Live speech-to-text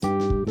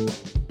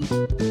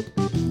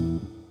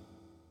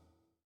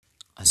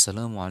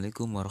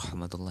Assalamualaikum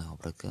warahmatullahi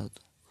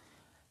wabarakatuh.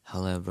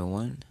 Hello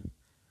everyone.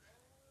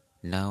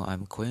 Now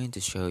I'm going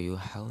to show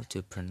you how to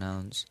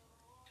pronounce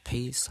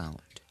P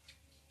sound.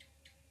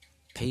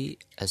 P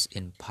as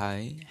in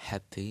pie,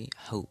 happy,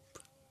 hope.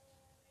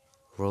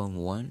 Room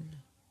 1,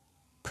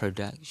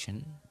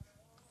 production.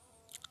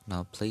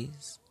 Now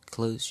please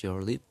close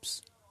your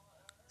lips,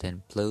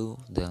 then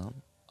blow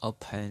them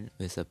open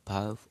with a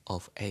puff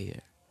of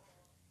air,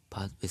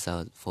 but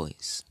without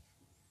voice.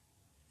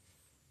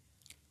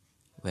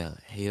 Well,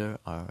 here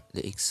are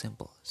the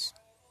examples.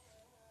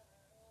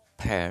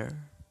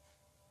 Pear,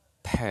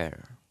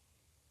 pear.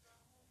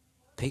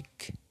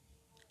 Pick,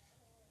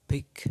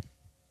 pick.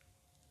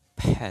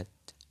 Pet,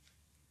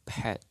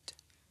 pet.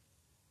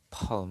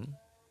 Palm,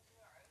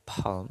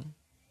 palm.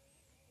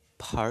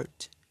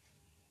 Part,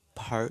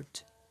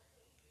 part.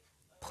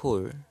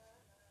 Poor,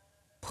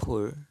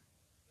 poor.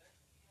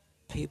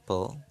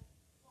 People,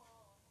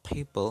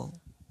 people.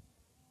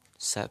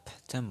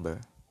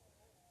 September,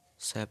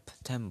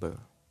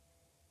 September.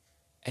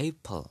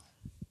 Apple,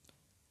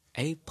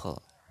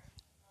 apple.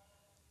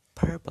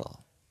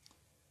 Purple,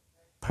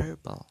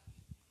 purple.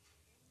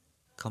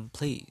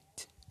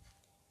 Complete,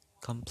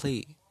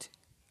 complete.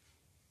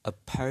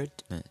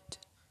 Apartment,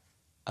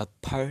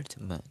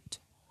 apartment.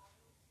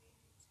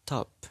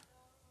 Top,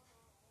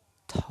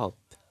 top.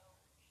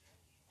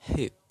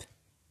 Hip,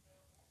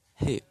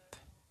 hip.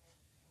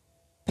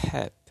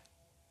 Pep,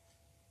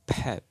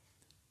 pep.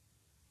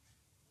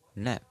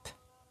 Nap,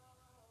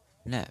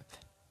 nap.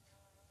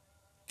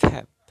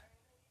 Cap,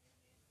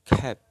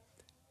 cap.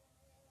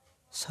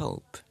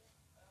 Soap,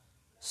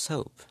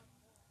 soap.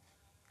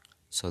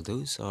 So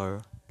those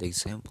are the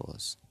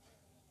examples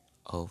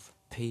of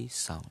P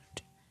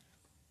sound.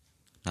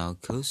 Now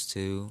goes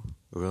to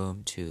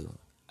room 2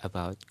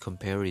 about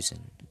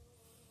comparison.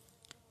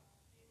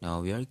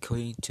 Now we are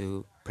going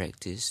to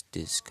practice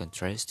these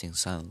contrasting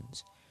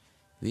sounds,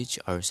 which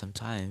are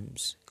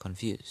sometimes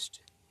confused.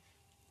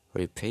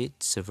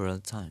 Repeat several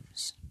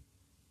times.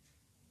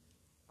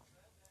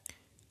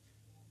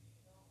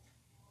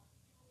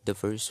 The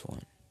first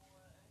one.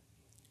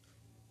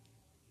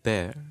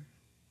 Bear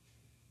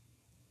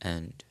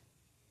and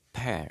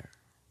pear.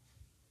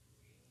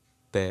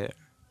 Bear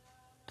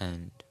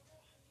and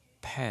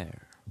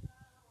pear.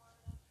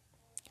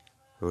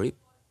 Rip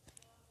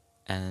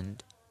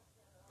and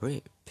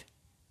rip.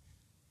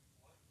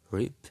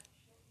 Rip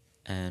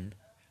and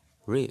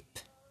rip.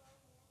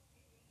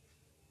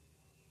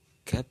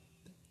 Cap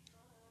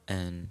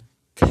and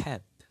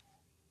cap.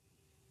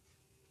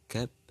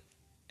 Cap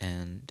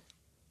and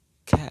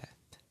cap.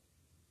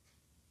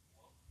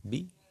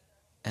 B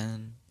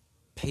and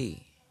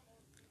P.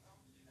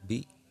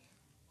 B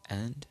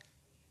and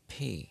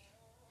P.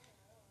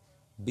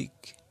 Big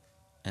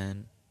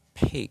and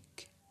pig.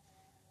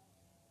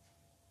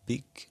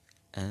 Big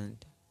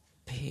and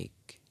pig.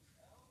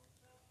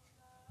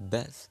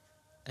 Beth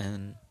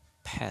and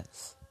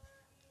path.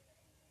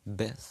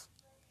 Beth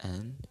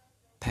and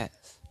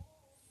path.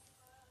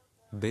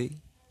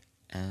 Bay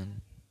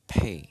and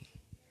pay.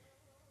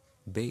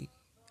 Bay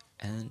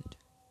and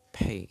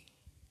pay.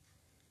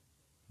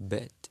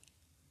 Bed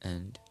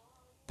and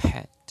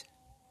pet.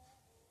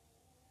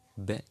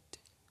 Bed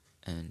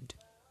and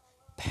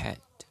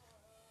pet.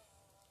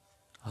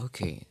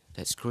 Okay,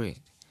 that's great.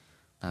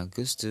 Now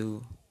goes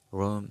to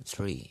room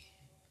 3.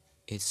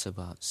 It's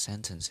about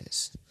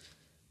sentences.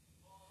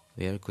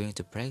 We are going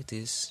to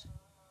practice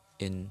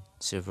in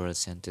several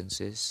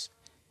sentences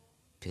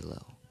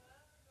below.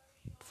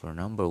 For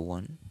number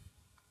 1,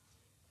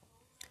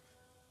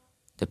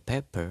 the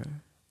paper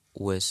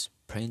was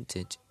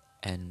printed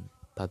and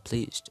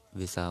published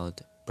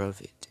without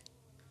profit.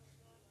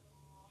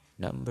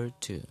 Number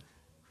 2,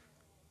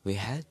 we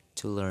had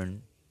to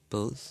learn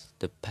both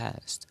the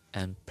past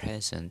and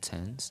present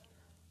tense,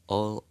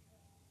 all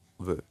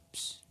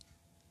verbs.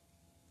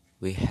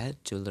 We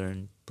had to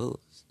learn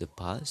both the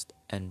past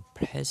and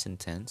present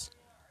tense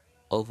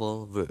of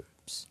all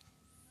verbs.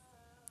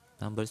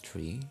 Number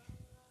 3,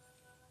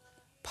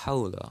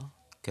 Paula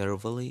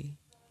carefully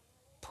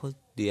put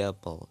the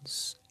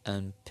apples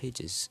and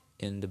peaches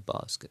in the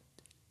basket.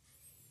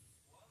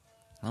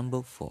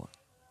 Number 4,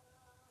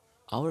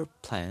 our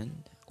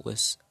plan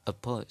was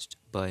opposed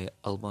by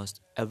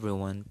almost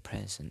everyone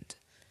present.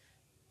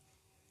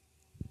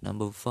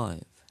 Number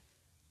 5,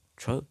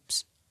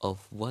 drops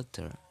of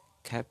water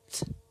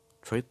kept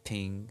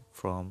dripping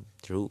from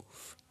the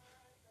roof.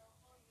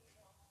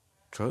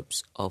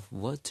 Drops of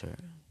water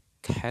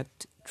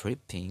kept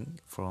dripping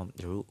from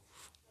the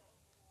roof.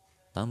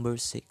 Number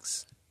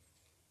 6,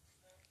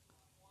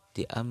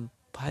 the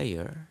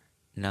umpire,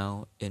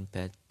 now in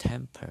bad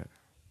temper,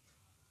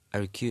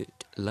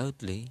 argued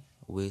loudly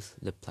with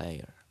the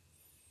player.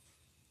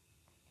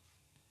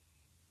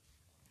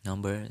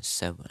 Number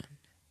 7,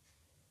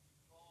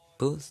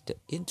 both the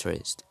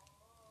interest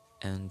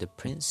and the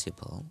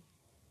principal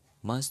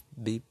must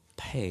be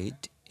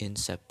paid in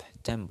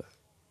September.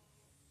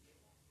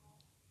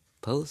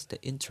 Both the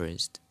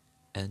interest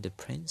and the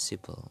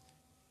principal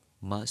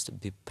must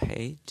be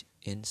paid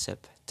in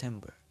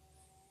September.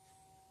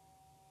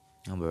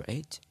 Number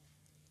 8.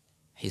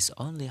 His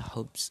only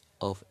hopes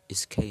of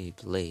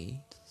escape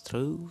lay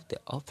through the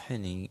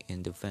opening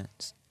in the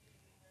vents.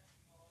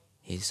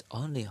 His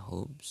only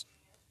hopes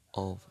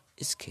of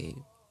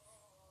escape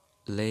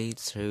lay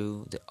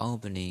through the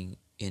opening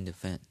in the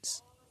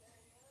vents.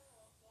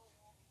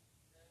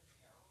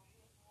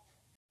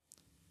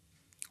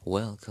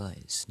 Well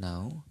guys,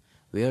 now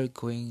we are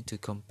going to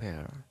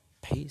compare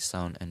P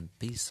sound and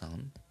B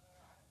sound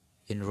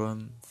in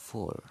room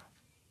 4,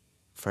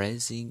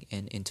 phrasing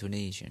and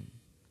intonation.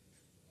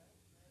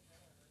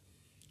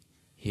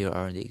 Here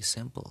are the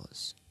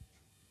examples.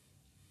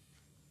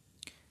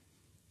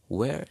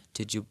 Where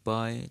did you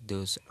buy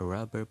those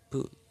rubber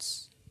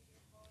boots?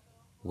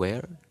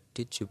 Where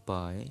did you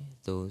buy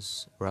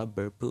those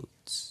rubber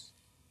boots?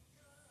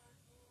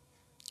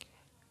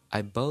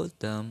 I bought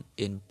them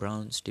in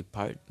Brown's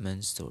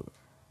department store.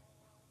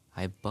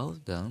 I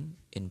bought them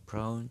in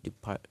Brown's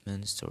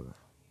department store.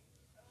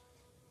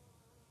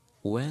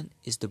 When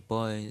is the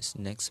boy's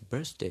next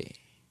birthday?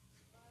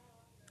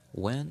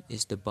 When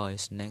is the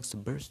boy's next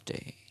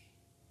birthday?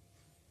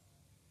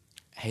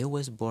 He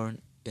was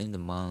born in the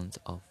month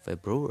of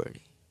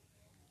February.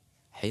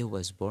 He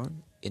was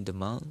born in the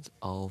month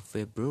of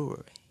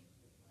February.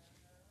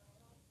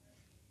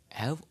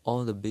 Have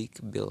all the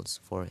big bills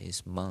for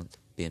his month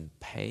been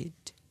paid?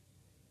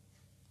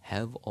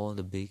 Have all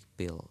the big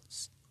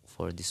bills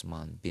for this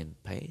month been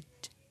paid?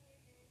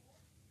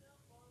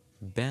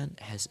 Ben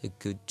has a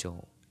good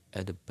job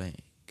at the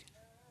bank.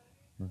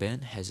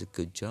 Ben has a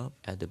good job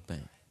at the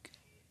bank.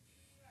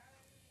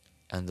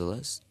 And the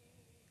last,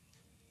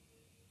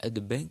 at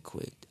the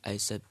banquet, I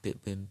sat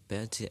between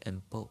Betty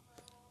and Bob.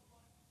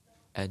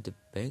 At the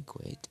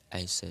banquet,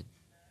 I sat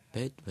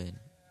between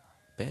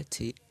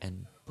Betty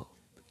and Bob.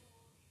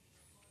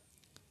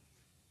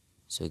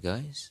 So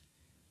guys,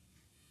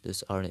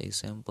 those are the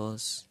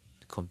examples,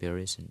 the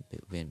comparison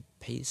between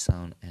P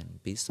sound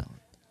and B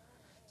sound.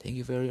 Thank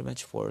you very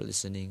much for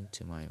listening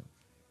to my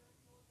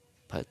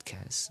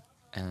podcast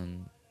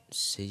and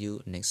see you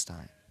next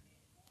time.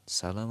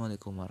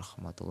 Assalamualaikum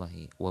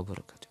warahmatullahi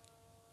wabarakatuh.